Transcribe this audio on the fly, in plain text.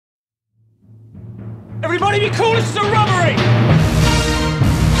Everybody be cool, this is a robbery!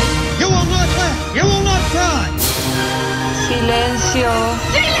 You will not laugh! You will not cry! Silencio.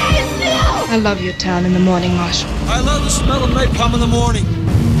 Silencio! I love your town in the morning, Marshal. I love the smell of napalm in the morning.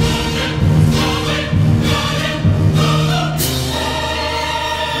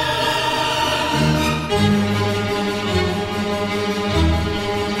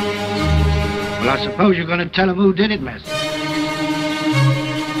 Well, I suppose you're going to tell him who did it, miss.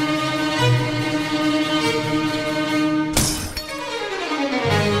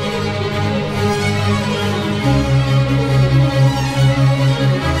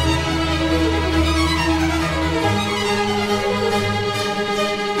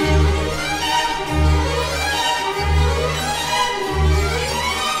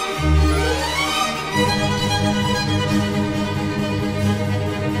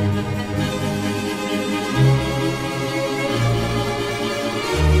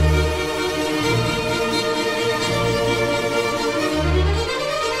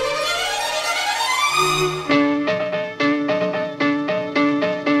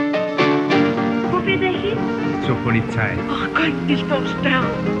 Polizei. Oh Gott, nicht doch sterben.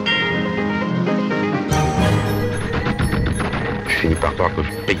 Je finis par croire que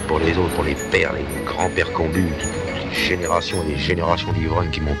je paye pour les autres, pour les pères, les grands-pères qu'on bu. Des générations et des générations d'ivrognes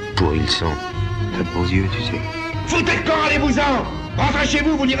qui m'ont pourri le sang. T'as de beaux yeux, tu sais. Foutez le camp, allez-vous-en! Rentrez chez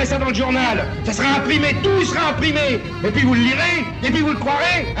vous, vous lirez ça dans le journal. Ça sera imprimé, tout sera imprimé. Et puis vous le lirez, et puis vous le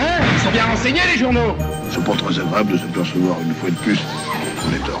croirez, hein? Ils sont bien renseignés, les journaux. C'est pas très agréable de se percevoir une fois de plus.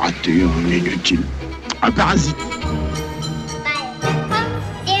 On est un raté, un inutile, un parasite.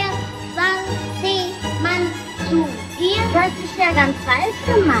 Das ist ja ganz falsch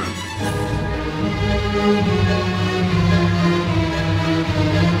gemacht.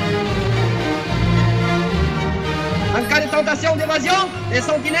 En cas de tentation d'évasion, les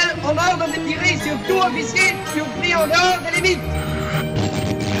sentinelles ont ordre de tirer sur tout officier surpris en dehors des limites.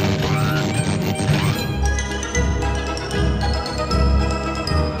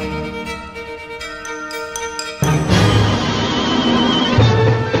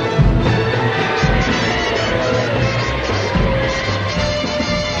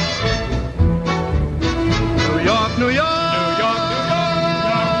 New York, New York,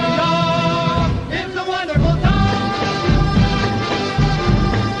 New York, it's a wonderful time.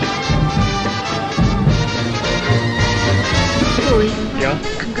 Louis, Yeah?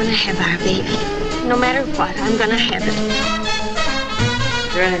 I'm gonna have our baby. No matter what, I'm gonna have it.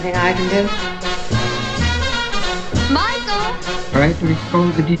 Is there anything I can do? Michael! Try to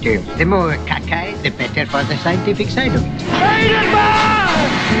recall the details. The more cockeyed, the better for the scientific side of it. Rated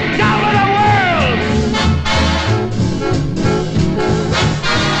man! Now of the world!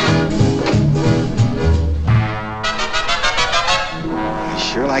 I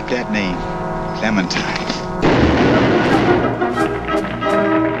sure like that name, Clementine.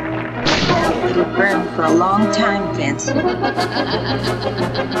 It'll burn for a long time, Vince.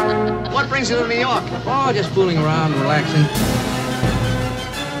 What brings you to New York? Oh, just fooling around, relaxing.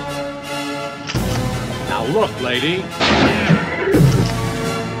 Now look, lady.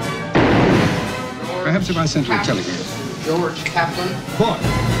 Perhaps if I sent you a telegram. George Kaplan. What?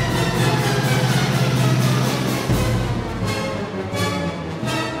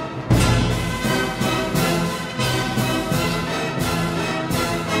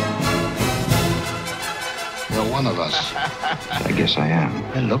 You're one of us. I guess I am.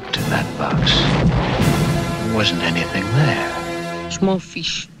 I looked in that box. There wasn't anything there. Je m'en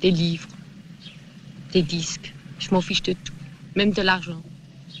fiche des livres, des disques. Je m'en fiche de tout, même de l'argent.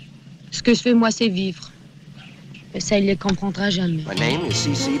 Ce que je fais, moi, c'est vivre. Mais ça, il les comprendra jamais. My name is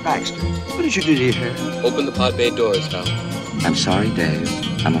C.C. Baxter. What did you do to your hair? Open the pod bay doors, Hal. I'm sorry, Dave.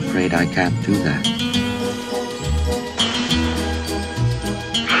 I'm afraid I can't do that.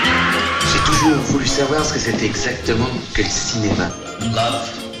 J'ai toujours voulu savoir ce que c'était exactement que le cinéma. Love,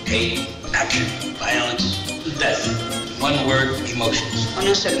 hate, action, violence, death. One word, emotions. En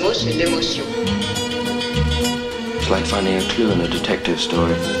un seul mot, c'est l'émotion. It's like finding a clue in a detective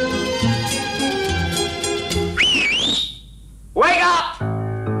story. Wake up!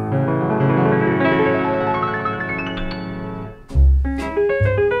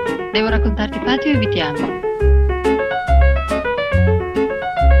 Devo raccontarti Patty o evitiamo?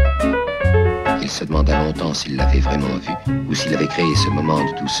 Il se demanda longtemps s'il l'avait vraiment vu ou s'il avait créé ce moment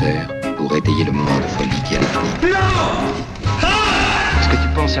de douceur pour étayer le moment de folie qui allait venir. Est-ce que tu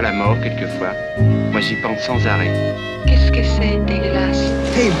penses à la mort quelquefois? Moi, j'y pense sans arrêt. Qu'est-ce que c'est dégueulasse?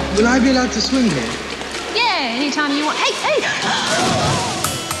 Hey, will I be allowed to swim there? Yeah, anytime you want. Hey, hey!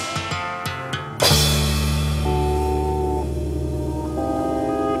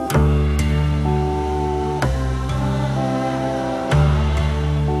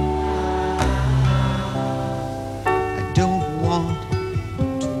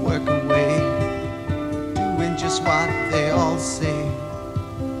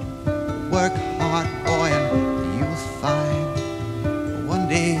 work hard, boy, and you'll find one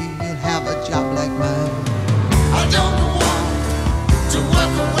day you'll have a job like mine. I don't want to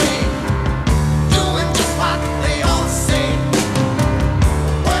walk away, doing just what they all say.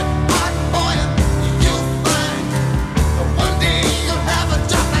 Work hard, boy, and you'll find one day you'll have a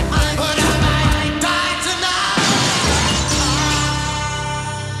job like mine. But I might die tonight.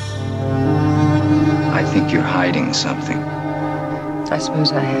 I think you're hiding something. I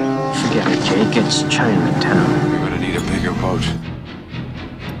suppose I am. Forget it, Jake. It's Chinatown. You're gonna need a bigger boat.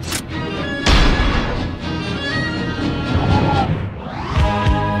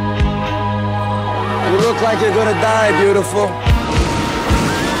 You look like you're gonna die, beautiful.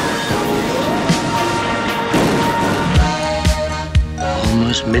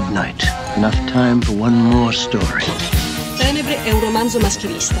 Almost midnight. Enough time for one more story. Tenebre è un romanzo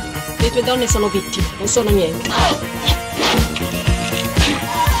maschilista. Le tue donne sono vittime, non sono niente.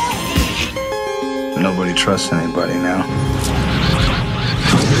 Nobody trusts anybody now.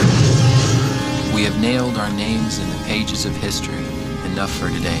 We have nailed our names in the pages of history. Enough for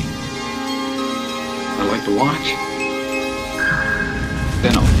today. I like to watch.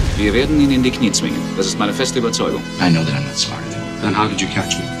 Dennoch, wir werden ihn in die Knie zwingen. Das ist meine feste Überzeugung. I know that I'm not smart enough. Then how did you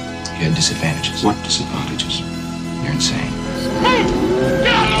catch me? You had disadvantages. What disadvantages? You're insane. Hey!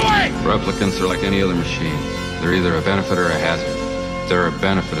 Get out of the way! Replicants are like any other machine. They're either a benefit or a hazard. If they're a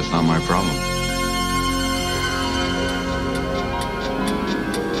benefit, it's not my problem.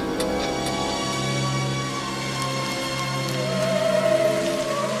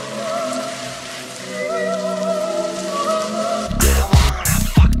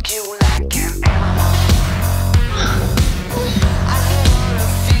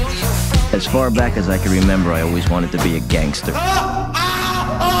 As far back as I can remember, I always wanted to be a gangster.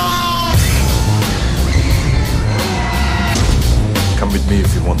 Come with me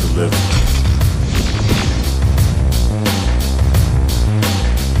if you want to live.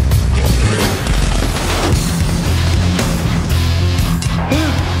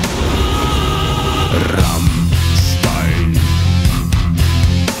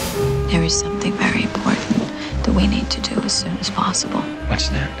 There is something very important that we need to do as soon as possible. What's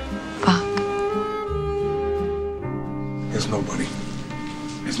that? Fuck. There's nobody.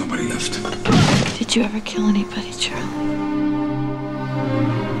 There's nobody left. Did you ever kill anybody, Charlie?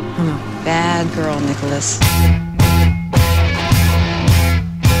 I'm a bad girl, Nicholas.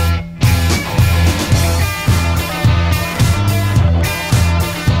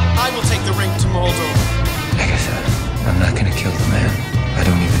 I will take the ring to Moldova. Agatha, I'm not gonna kill the man. I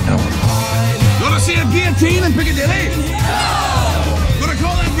don't even know him. Gonna see a guillotine in Piccadilly? Gonna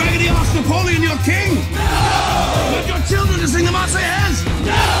call that raggedy ass Napoleon your king? Want your children to sing the Marseillaise?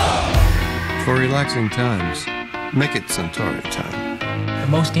 For relaxing times, make it Centauri time. The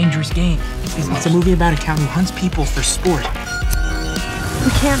Most Dangerous Game. It's a movie about a cow who hunts people for sport.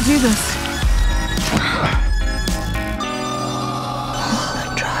 We can't do this.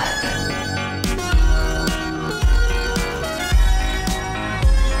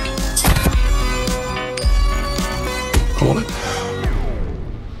 Call it.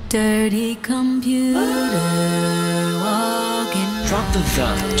 Dirty computer walking. Drop the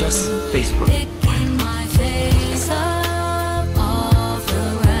just Facebook. Picking my face up off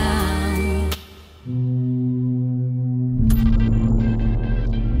the ground.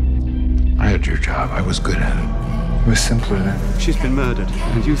 I had your job. I was good at it. It was simpler then. She's been murdered,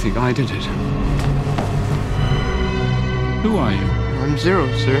 and you think I did it. Who are you? I'm Zero,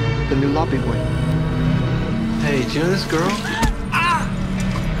 sir. The new lobby boy. Hey, do you know this girl?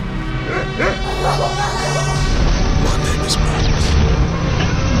 My name is Matt.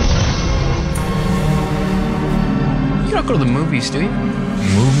 You don't go to the movies, do you?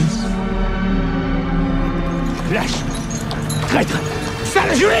 Movies? Lâche! Traître!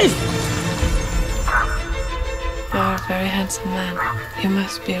 Sale juif! You're a very handsome man. You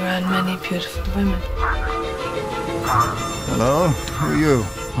must be around many beautiful women. Hello? Who are you?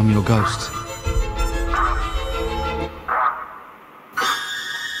 I'm your ghost.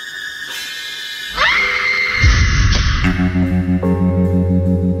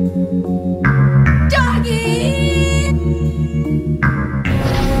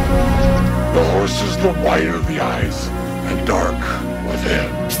 The horse is the white of the eyes and dark within.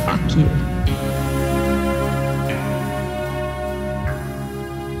 Fuck you.